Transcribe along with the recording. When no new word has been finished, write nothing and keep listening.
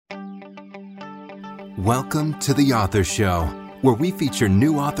Welcome to The Author Show, where we feature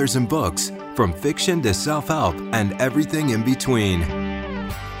new authors and books, from fiction to self-help and everything in between.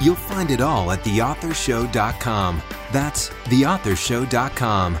 You'll find it all at theauthorshow.com. That's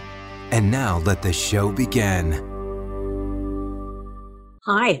theauthorshow.com. And now let the show begin.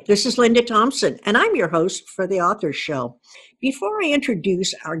 Hi, this is Linda Thompson, and I'm your host for The Author Show. Before I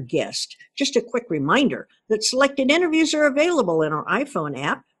introduce our guest, just a quick reminder that selected interviews are available in our iPhone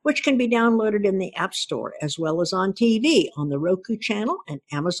app, which can be downloaded in the App Store, as well as on TV on the Roku channel and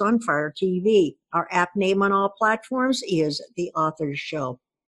Amazon Fire TV. Our app name on all platforms is The Author Show.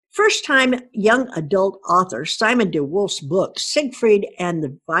 First-time young adult author Simon de Wulf's book, Siegfried and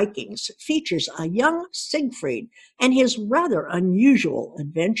the Vikings, features a young Siegfried and his rather unusual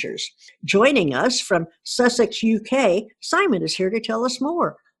adventures. Joining us from Sussex, UK, Simon is here to tell us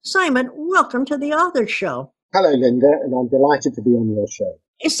more. Simon, welcome to The Author Show. Hello, Linda, and I'm delighted to be on your show.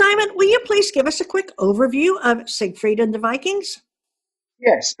 Simon, will you please give us a quick overview of Siegfried and the Vikings?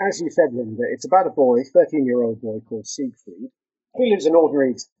 Yes, as you said, Linda, it's about a boy, 13-year-old boy called Siegfried. He lives an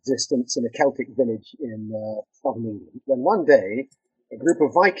ordinary existence in a Celtic village in southern England, when one day a group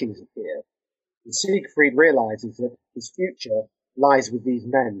of Vikings appear, and Siegfried realizes that his future lies with these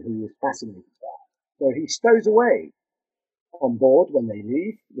men who he is fascinated by. So he stows away on board when they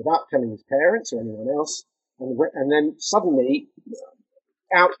leave, without telling his parents or anyone else, and then suddenly,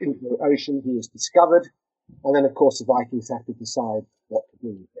 out into the ocean, he is discovered, and then, of course, the Vikings have to decide what to do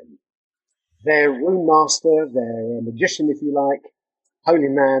with him. Their rune master, their magician, if you like, holy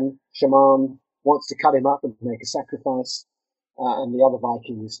man, shaman, wants to cut him up and make a sacrifice, and the other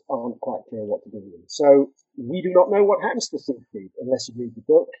Vikings aren't quite clear what to do with him. So we do not know what happens to Siegfried unless you read the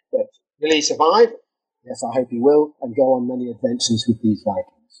book, but will he survive? Yes, I hope he will, and go on many adventures with these Vikings.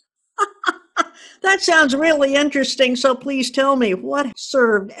 That sounds really interesting, so please tell me what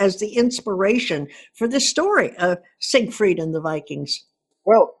served as the inspiration for this story of Siegfried and the Vikings.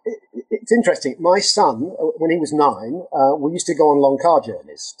 Well, it's interesting. My son, when he was 9, we used to go on long car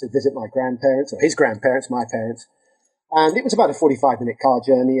journeys to visit my grandparents, or his grandparents, my parents. And it was about a 45-minute car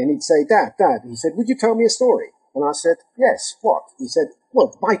journey, and he'd say, Dad, he said, would you tell me a story? And I said, yes, what? He said,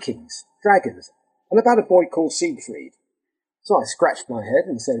 well, Vikings, dragons, and about a boy called Siegfried. So I scratched my head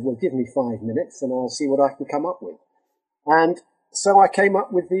and said, well, give me 5 minutes and I'll see what I can come up with. And so I came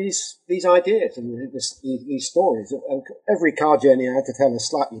up with these ideas and these stories. And every car journey I had to tell a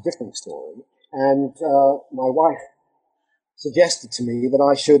slightly different story. And my wife suggested to me that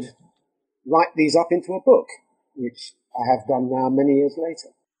I should write these up into a book, which I have done now many years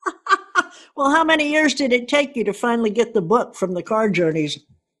later. Well, how many years did it take you to finally get the book from the car journeys?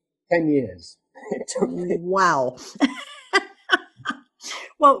 10 years. It took me. Wow.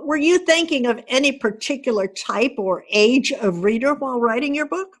 Well, were you thinking of any particular type or age of reader while writing your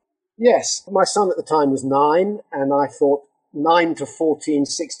book? Yes. My son at the time was 9, and I thought 9 to 14,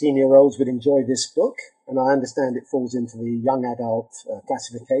 16-year-olds would enjoy this book, and I understand it falls into the young adult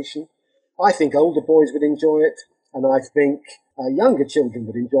classification. I think older boys would enjoy it, and I think younger children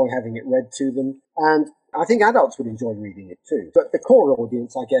would enjoy having it read to them, and I think adults would enjoy reading it too. But the core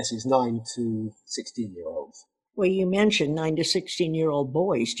audience, I guess, is 9 to 16-year-olds. Well, you mentioned 9 to 16-year-old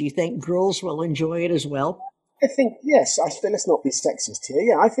boys. Do you think girls will enjoy it as well? I think, yes. Let's not be sexist here.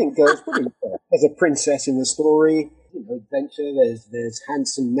 Yeah, I think girls would enjoy it. There's a princess in the story, adventure, there's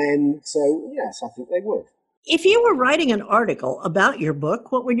handsome men. So, yes, I think they would. If you were writing an article about your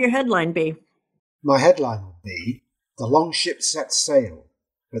book, what would your headline be? My headline would be, The Longship Sets Sail,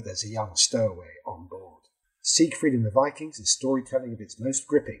 but there's a young stowaway on board. Siegfried and the Vikings is storytelling at its most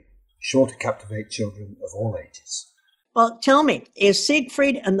gripping, sure to captivate children of all ages. Well, tell me, is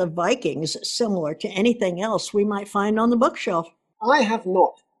Siegfried and the Vikings similar to anything else we might find on the bookshelf? I have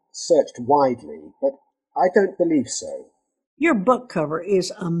not searched widely, but I don't believe so. Your book cover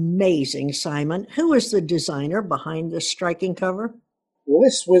is amazing, Simon. Who is the designer behind this striking cover? Well,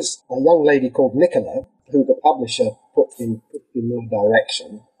 this was a young lady called Nicola, who the publisher put in my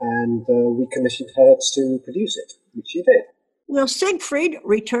direction, and we commissioned her to produce it, which she did. Will Siegfried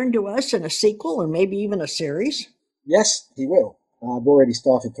return to us in a sequel or maybe even a series? Yes, he will. I've already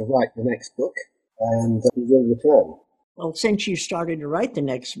started to write the next book, and he will return. Well, since you started to write the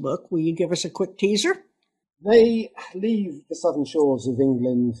next book, will you give us a quick teaser? They leave the southern shores of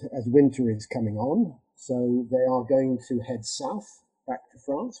England as winter is coming on, so they are going to head south, back to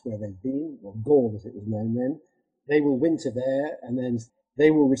France, where they've been, or Gaul as it was known then. They will winter there, and then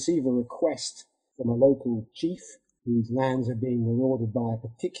they will receive a request from a local chief whose lands are being marauded by a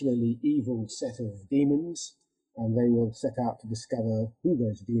particularly evil set of demons, and they will set out to discover who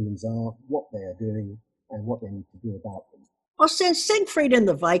those demons are, what they are doing, and what they need to do about them. Well, since Siegfried and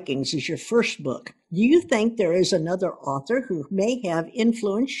the Vikings is your first book, do you think there is another author who may have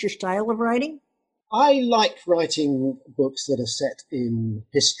influenced your style of writing? I like writing books that are set in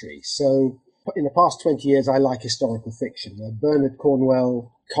history. So in the past 20 years, I like historical fiction. Bernard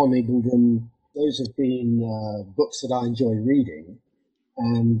Cornwell, Con Eagledon, those have been books that I enjoy reading,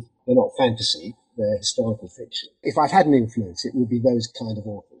 and they're not fantasy, they're historical fiction. If I've had an influence, it would be those kind of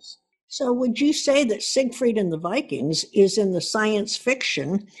authors. So would you say that Siegfried and the Vikings is in the science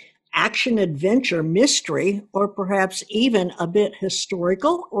fiction, action, adventure, mystery, or perhaps even a bit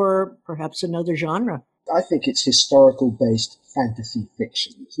historical, or perhaps another genre? I think it's historical-based fantasy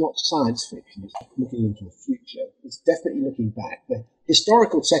fiction. It's not science fiction. It's looking into the future. It's definitely looking back. The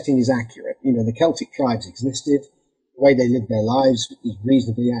historical setting is accurate. You know, the Celtic tribes existed. The way they lived their lives is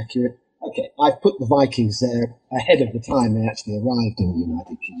reasonably accurate. Okay, I've put the Vikings there ahead of the time they actually arrived in the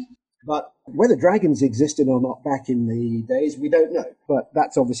United Kingdom. But whether dragons existed or not back in the days, we don't know. But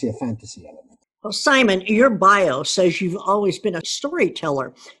that's obviously a fantasy element. Well, Simon, your bio says you've always been a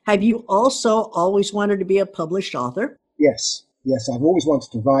storyteller. Have you also always wanted to be a published author? Yes, I've always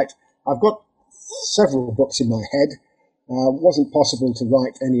wanted to write. I've got several books in my head. It wasn't possible to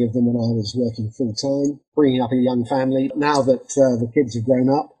write any of them when I was working full-time, bringing up a young family. Now that the kids have grown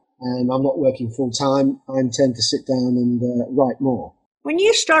up and I'm not working full-time, I intend to sit down and write more. When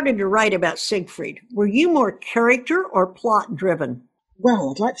you started to write about Siegfried, were you more character or plot driven? Well,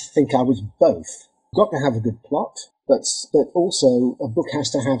 I'd like to think I was both. Got to have a good plot, but also a book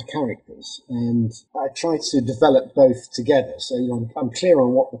has to have characters, and I try to develop both together. So I'm clear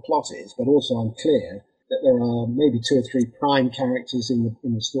on what the plot is, but also I'm clear that there are maybe 2 or 3 prime characters in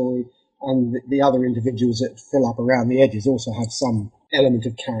the story, and the other individuals that fill up around the edges also have some element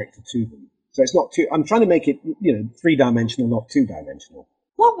of character to them. So it's not too. I'm trying to make it 3-dimensional, not 2-dimensional.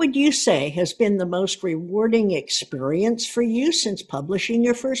 What would you say has been the most rewarding experience for you since publishing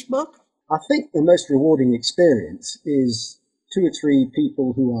your first book? I think the most rewarding experience is 2 or 3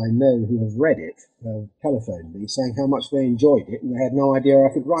 people who I know who have read it have telephoned me saying how much they enjoyed it, and they had no idea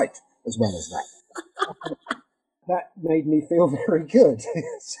I could write as well as that. That made me feel very good,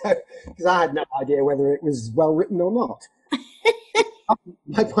 because I had no idea whether it was well written or not.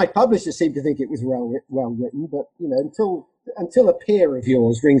 My publisher seemed to think it was well written, but until a peer of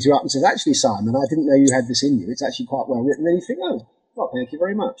yours rings you up and says, "Actually, Simon, I didn't know you had this in you. It's actually quite well written," then you think, "Oh, well, thank you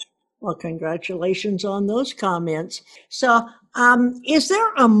very much." Well, congratulations on those comments. So, is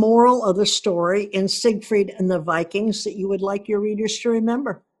there a moral of the story in Siegfried and the Vikings that you would like your readers to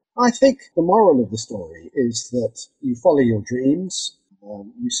remember? I think the moral of the story is that you follow your dreams.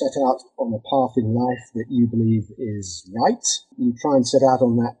 You set out on a path in life that you believe is right. You try and set out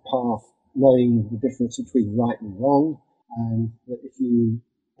on that path knowing the difference between right and wrong, and that if you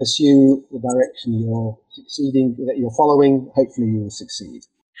pursue the direction that you're following, hopefully you will succeed.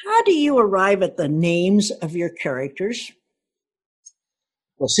 How do you arrive at the names of your characters?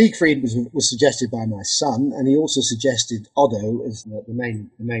 Well, Siegfried was suggested by my son, and he also suggested Odo as the main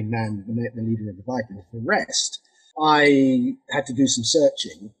man, the leader of the Vikings. The rest, I had to do some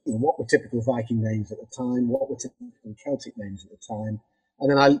searching. What were typical Viking names at the time? What were typical Celtic names at the time? And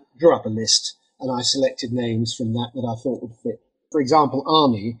then I drew up a list, and I selected names from that I thought would fit. For example,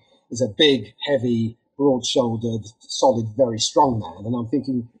 Arnie is a big, heavy, broad-shouldered, solid, very strong man. And I'm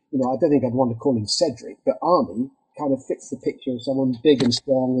thinking, I don't think I'd want to call him Cedric, but Arnie kind of fits the picture of someone big and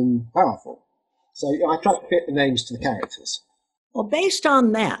strong and powerful. So I try to fit the names to the characters. Well, based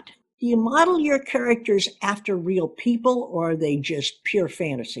on that, do you model your characters after real people, or are they just pure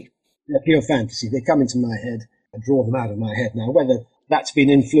fantasy? They're pure fantasy. They come into my head. I draw them out of my head. Now, whether that's been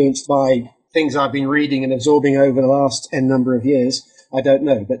influenced by things I've been reading and absorbing over the last N number of years, I don't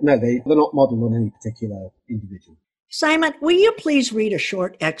know. But no, they're not modeled on any particular individual. Simon, will you please read a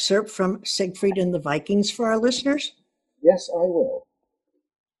short excerpt from Siegfried and the Vikings for our listeners? Yes, I will.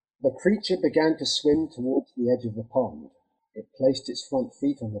 The creature began to swim towards the edge of the pond. It placed its front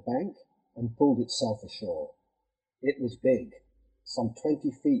feet on the bank and pulled itself ashore. It was big, some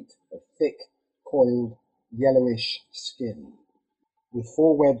 20 feet of thick, coiled, yellowish skin, with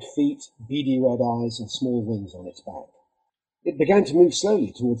 4 webbed feet, beady red eyes, and small wings on its back. It began to move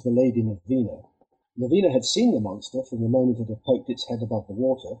slowly towards the lady Navina. Navina had seen the monster from the moment it had poked its head above the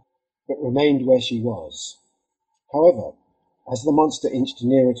water, but remained where she was. However, as the monster inched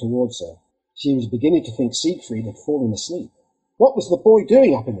nearer towards her, she was beginning to think Siegfried had fallen asleep. What was the boy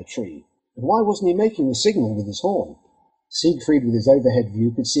doing up in the tree? And why wasn't he making the signal with his horn? Siegfried, with his overhead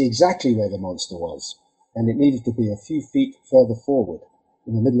view, could see exactly where the monster was, and it needed to be a few feet further forward,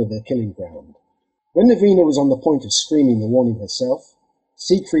 in the middle of their killing ground. When Navina was on the point of screaming the warning herself,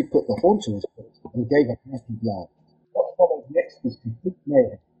 Siegfried put the horn to his foot and gave a hearty laugh. What followed next was complete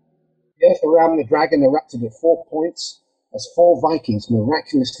mayhem. The earth around the dragon erupted at 4 points as 4 Vikings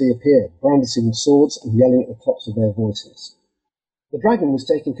miraculously appeared, brandishing swords and yelling at the tops of their voices. The dragon was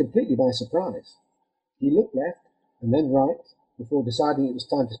taken completely by surprise. He looked left and then right before deciding it was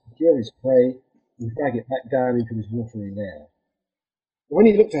time to secure his prey and drag it back down into his watery lair. But when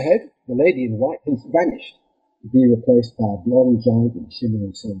he looked ahead, the lady in white had vanished, to be replaced by a blonde giant in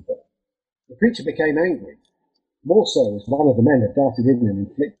shimmering silver. The creature became angry, more so as one of the men had darted in and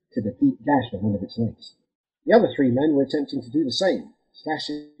inflicted a deep gash on one of its legs. The other 3 men were attempting to do the same,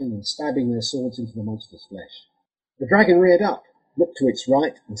 slashing and stabbing their swords into the monster's flesh. The dragon reared up, looked to its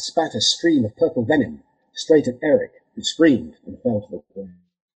right, and spat a stream of purple venom straight at Eric, who screamed and fell to the ground.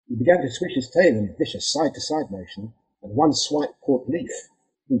 He began to swish his tail in a vicious side-to-side motion, and one swipe caught Leaf,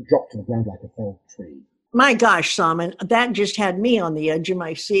 who dropped to the ground like a felled tree. My gosh, Simon, that just had me on the edge of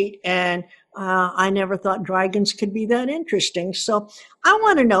my seat, and I never thought dragons could be that interesting. So I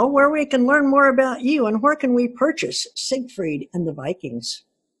want to know where we can learn more about you and where can we purchase Siegfried and the Vikings?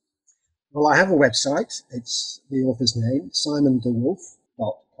 Well, I have a website. It's the author's name,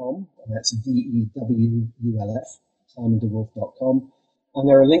 simondewulf.com, and that's DEWULF, simondewulf.com. And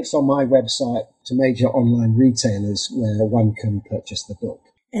there are links on my website to major online retailers where one can purchase the book.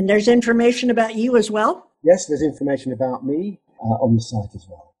 And there's information about you as well? Yes, there's information about me on the site as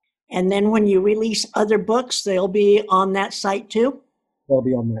well. And then when you release other books, they'll be on that site too? They'll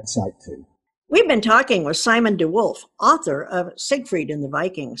be on that site too. We've been talking with Simon DeWolf, author of Siegfried and the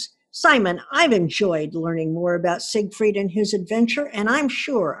Vikings. Simon, I've enjoyed learning more about Siegfried and his adventure, and I'm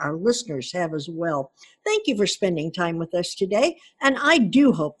sure our listeners have as well. Thank you for spending time with us today, and I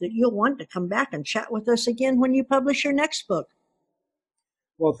do hope that you'll want to come back and chat with us again when you publish your next book.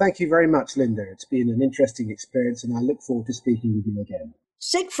 Well, thank you very much, Linda. It's been an interesting experience, and I look forward to speaking with you again.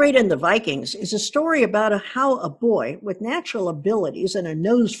 Siegfried and the Vikings is a story about how a boy with natural abilities and a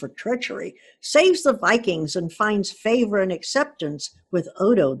nose for treachery saves the Vikings and finds favor and acceptance with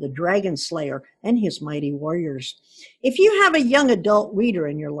Odo the Dragon Slayer and his mighty warriors. If you have a young adult reader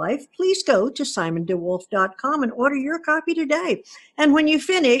in your life, please go to simondewulf.com and order your copy today. And when you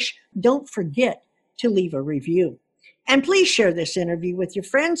finish, don't forget to leave a review. And please share this interview with your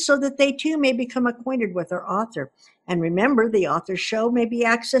friends so that they too may become acquainted with our author. And remember, the Author Show may be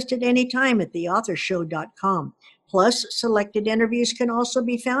accessed at any time at theauthorshow.com. Plus, selected interviews can also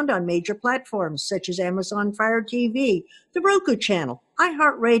be found on major platforms such as Amazon Fire TV, the Roku channel,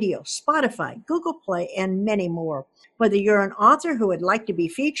 iHeartRadio, Spotify, Google Play, and many more. Whether you're an author who would like to be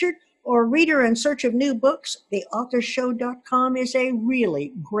featured or a reader in search of new books, theauthorshow.com is a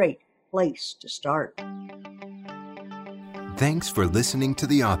really great place to start. Thanks for listening to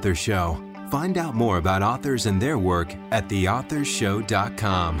The Author Show. Find out more about authors and their work at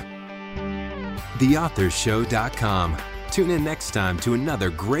theauthorshow.com. Theauthorshow.com. Tune in next time to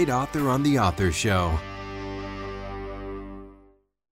another great author on The Author Show.